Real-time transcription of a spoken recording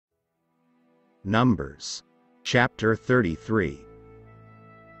Numbers, chapter 33.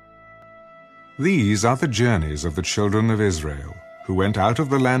 These are the journeys of the children of Israel, who went out of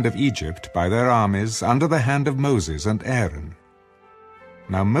the land of Egypt by their armies under the hand of Moses and Aaron.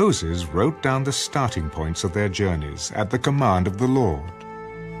 Now Moses wrote down the starting points of their journeys at the command of the Lord.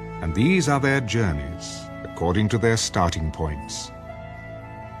 And these are their journeys, according to their starting points.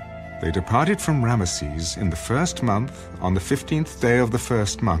 They departed from Ramesses in the first month, on the 15th day of the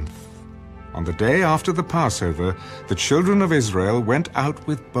first month. On the day after the Passover, the children of Israel went out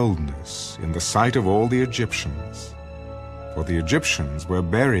with boldness in the sight of all the Egyptians. For the Egyptians were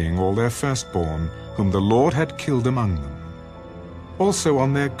burying all their firstborn, whom the Lord had killed among them. Also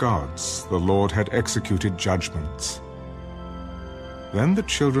on their gods the Lord had executed judgments. Then the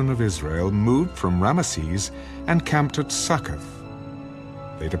children of Israel moved from Ramesses and camped at Succoth.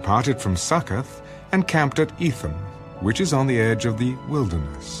 They departed from Succoth and camped at Etham, which is on the edge of the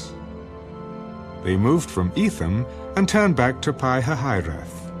wilderness. They moved from Etham and turned back to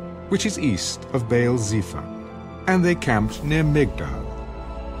Pi-Hahiroth, which is east of Baal-Zephon, and they camped near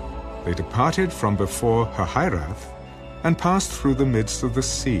Migdal. They departed from before Hahiroth and passed through the midst of the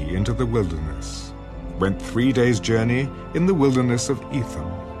sea into the wilderness, went 3 days' journey in the wilderness of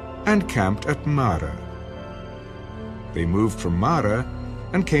Etham, and camped at Marah. They moved from Marah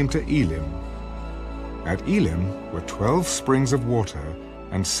and came to Elim. At Elim were 12 springs of water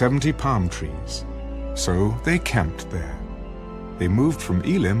and 70 palm trees, so they camped there. They moved from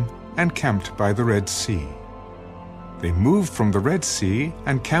Elim and camped by the Red Sea. They moved from the Red Sea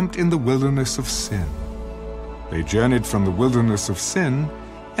and camped in the wilderness of Sin. They journeyed from the wilderness of Sin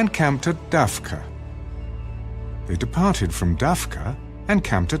and camped at Daphka. They departed from Daphka and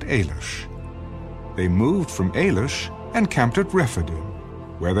camped at Alush. They moved from Alush and camped at Rephidim,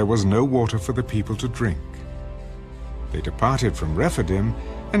 where there was no water for the people to drink. They departed from Rephidim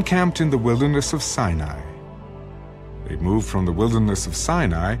and camped in the wilderness of Sinai. They moved from the wilderness of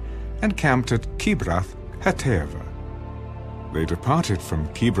Sinai and camped at Kibroth-Hattaavah. They departed from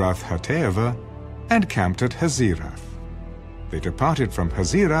Kibroth-Hattaavah and camped at Hazerath. They departed from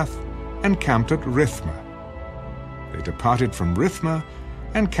Hazerath and camped at Rithmah. They departed from Rithmah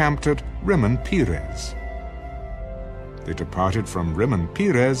and camped at Rimmon-Perez. They departed from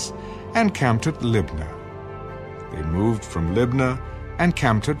Rimmon-Perez and camped at Libnah. They moved from Libnah and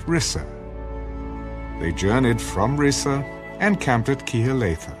camped at Rissah. They journeyed from Rissah and camped at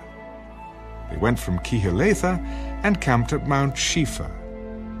Kehelatha. They went from Kehelatha and camped at Mount Shepha.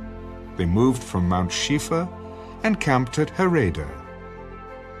 They moved from Mount Shepha and camped at Harada.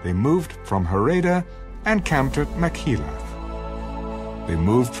 They moved from Harada and camped at Machelath. They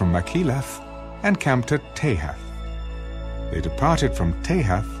moved from Machelath and camped at Tahath. They departed from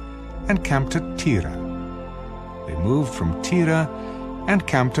Tahath and camped at Terah. They moved from Terah and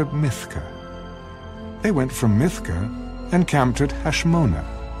camped at Mithka. They went from Mithka and camped at Hashmonah.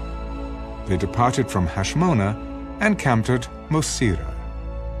 They departed from Hashmonah and camped at Mosera.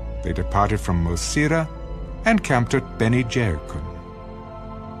 They departed from Mosera and camped at Beni-Jaakon.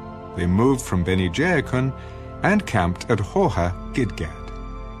 They moved from Beni-Jaakon and camped at Horah-Gidgad.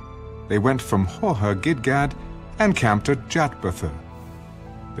 They went from Horah-Gidgad and camped at Jatbatha.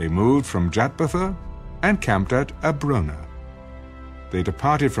 They moved from Jatbatha and camped at Abrona. They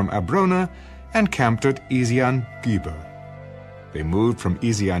departed from Abrona and camped at Ezion-Geber. They moved from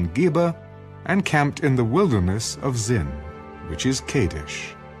Ezion-Geber and camped in the wilderness of Zin, which is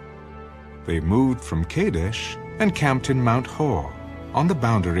Kadesh. They moved from Kadesh and camped in Mount Hor, on the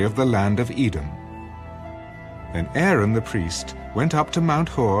boundary of the land of Edom. Then Aaron the priest went up to Mount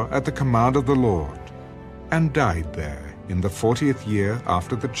Hor at the command of the Lord, and died there in the 40th year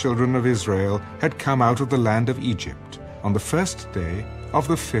after the children of Israel had come out of the land of Egypt, on the first day of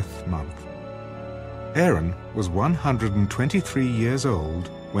the 5th month. Aaron was 123 years old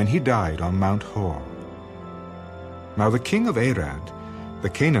when he died on Mount Hor. Now the king of Arad, the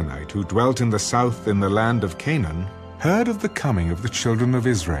Canaanite who dwelt in the south in the land of Canaan, heard of the coming of the children of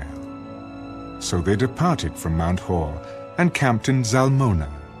Israel. So they departed from Mount Hor and camped in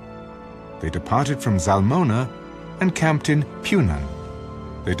Zalmonah. They departed from Zalmonah and camped in Punon.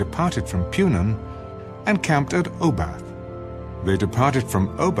 They departed from Punon and camped at Obath. They departed from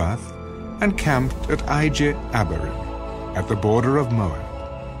Obath and camped at Ije-Abarim, at the border of Moab.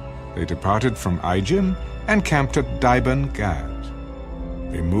 They departed from Ijim and camped at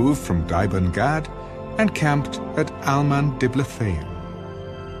Dibon-Gad. They moved from Dibon-Gad and camped at Almon-Diblathaim.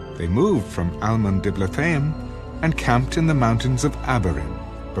 They moved from Almon-Diblathaim and camped in the mountains of Abarim,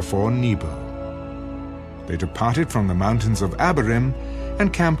 before Nebo. They departed from the mountains of Abarim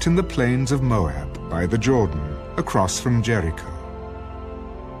and camped in the plains of Moab, by the Jordan, across from Jericho.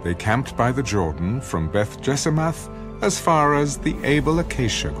 They camped by the Jordan from Beth Jesimoth as far as the Abel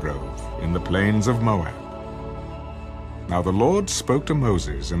Acacia Grove in the plains of Moab. Now the Lord spoke to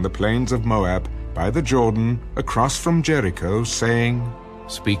Moses in the plains of Moab by the Jordan across from Jericho, saying,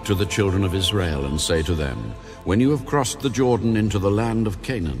 Speak to the children of Israel and say to them, When you have crossed the Jordan into the land of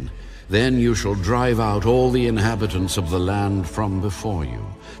Canaan, then you shall drive out all the inhabitants of the land from before you.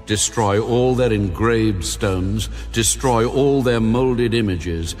 Destroy all their engraved stones, destroy all their molded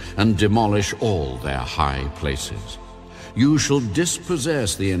images, and demolish all their high places. You shall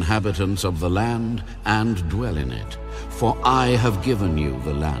dispossess the inhabitants of the land and dwell in it, for I have given you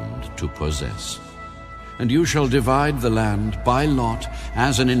the land to possess. And you shall divide the land by lot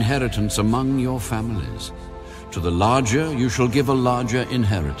as an inheritance among your families. To the larger you shall give a larger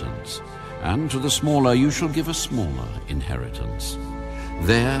inheritance, and to the smaller you shall give a smaller inheritance.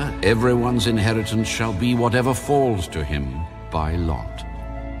 There everyone's inheritance shall be whatever falls to him by lot.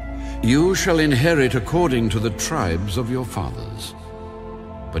 You shall inherit according to the tribes of your fathers.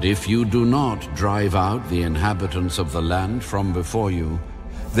 But if you do not drive out the inhabitants of the land from before you,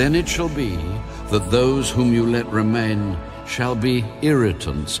 then it shall be that those whom you let remain shall be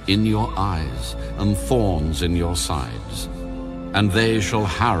irritants in your eyes and thorns in your sides, and they shall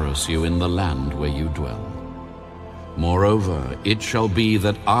harass you in the land where you dwell. Moreover, it shall be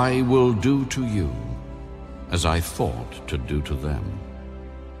that I will do to you as I thought to do to them.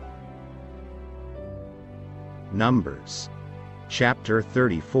 Numbers, chapter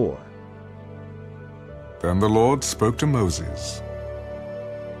 34. Then the Lord spoke to Moses.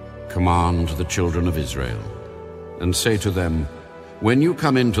 Command the children of Israel, and say to them, When you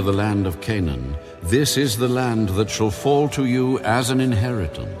come into the land of Canaan, this is the land that shall fall to you as an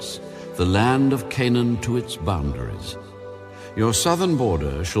inheritance, the land of Canaan to its boundaries. Your southern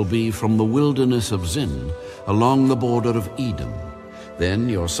border shall be from the wilderness of Zin, along the border of Edom. Then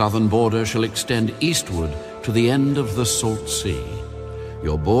your southern border shall extend eastward to the end of the Salt Sea.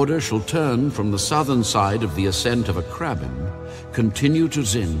 Your border shall turn from the southern side of the ascent of Akrabim, continue to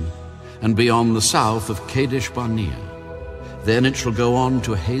Zin, and be on the south of Kadesh Barnea. Then it shall go on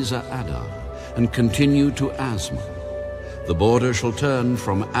to Hazar Adar, and continue to Asmon. The border shall turn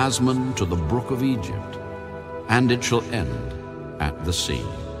from Asmon to the brook of Egypt, and it shall end at the sea.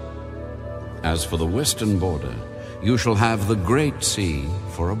 As for the western border, you shall have the great sea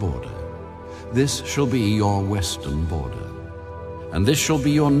for a border. This shall be your western border. And this shall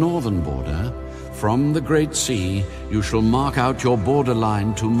be your northern border. From the great sea you shall mark out your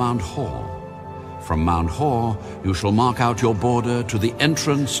borderline to Mount Hor. From Mount Hor you shall mark out your border to the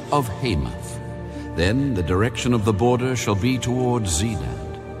entrance of Hamath. Then the direction of the border shall be toward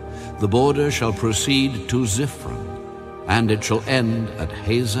Zedad. The border shall proceed to Ziphron, and it shall end at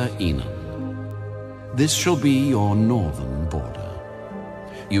Hazar Enan. This shall be your northern border.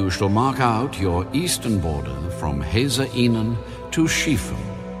 You shall mark out your eastern border from Hazar Enan to Shepham.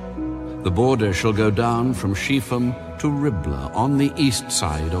 The border shall go down from Shepham to Riblah on the east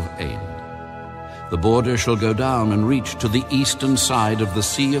side of Ain. The border shall go down and reach to the eastern side of the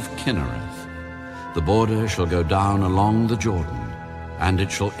Sea of Kinnereth. The border shall go down along the Jordan, and it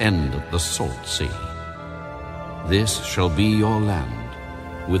shall end at the Salt Sea. This shall be your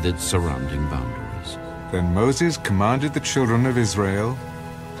land with its surrounding boundaries. Then Moses commanded the children of Israel,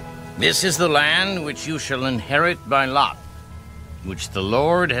 This is the land which you shall inherit by lot, which the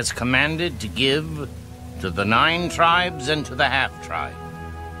Lord has commanded to give to the 9 tribes and to the half-tribe.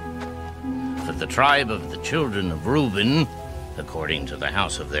 For the tribe of the children of Reuben, according to the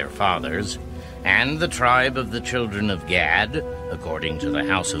house of their fathers, and the tribe of the children of Gad, according to the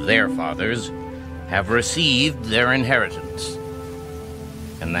house of their fathers, have received their inheritance.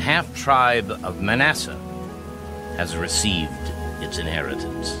 And the half-tribe of Manasseh has received its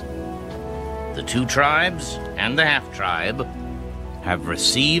inheritance. The 2 tribes and the half-tribe have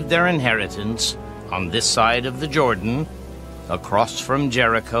received their inheritance on this side of the Jordan, across from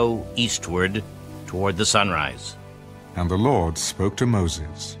Jericho eastward toward the sunrise. And the Lord spoke to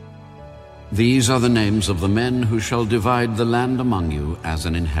Moses. These are the names of the men who shall divide the land among you as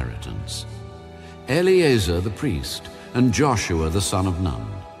an inheritance: Eleazar the priest, and Joshua the son of Nun.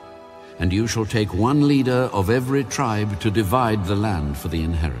 And you shall take 1 leader of every tribe to divide the land for the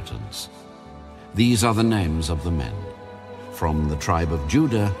inheritance. These are the names of the men. From the tribe of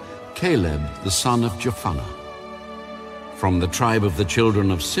Judah, Caleb the son of Jephunneh. From the tribe of the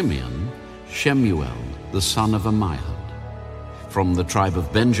children of Simeon, Shemuel the son of Ammihud. From the tribe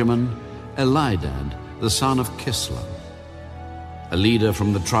of Benjamin, Elidad the son of Kislam. A leader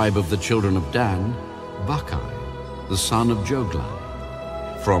from the tribe of the children of Dan, Bakkai the son of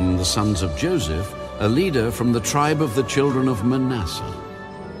Joglan. From the sons of Joseph, a leader from the tribe of the children of Manasseh,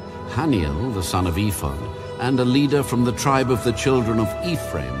 Haniel the son of Ephod, and a leader from the tribe of the children of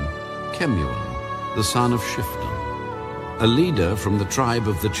Ephraim, Kemuel the son of Shiftan. A leader from the tribe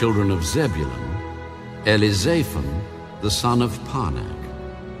of the children of Zebulun, Elizaphan the son of Parnach.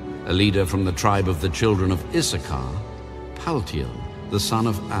 A leader from the tribe of the children of Issachar, Paltiel the son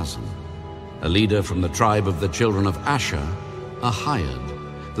of Azan. A leader from the tribe of the children of Asher,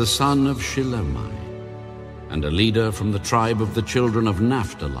 Ahiad the son of Shilomai. And a leader from the tribe of the children of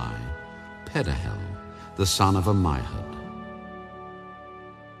Naphtali, Pedahel the son of Ammihud.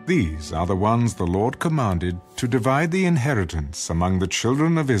 These are the ones the Lord commanded to divide the inheritance among the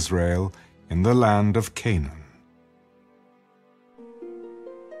children of Israel in the land of Canaan.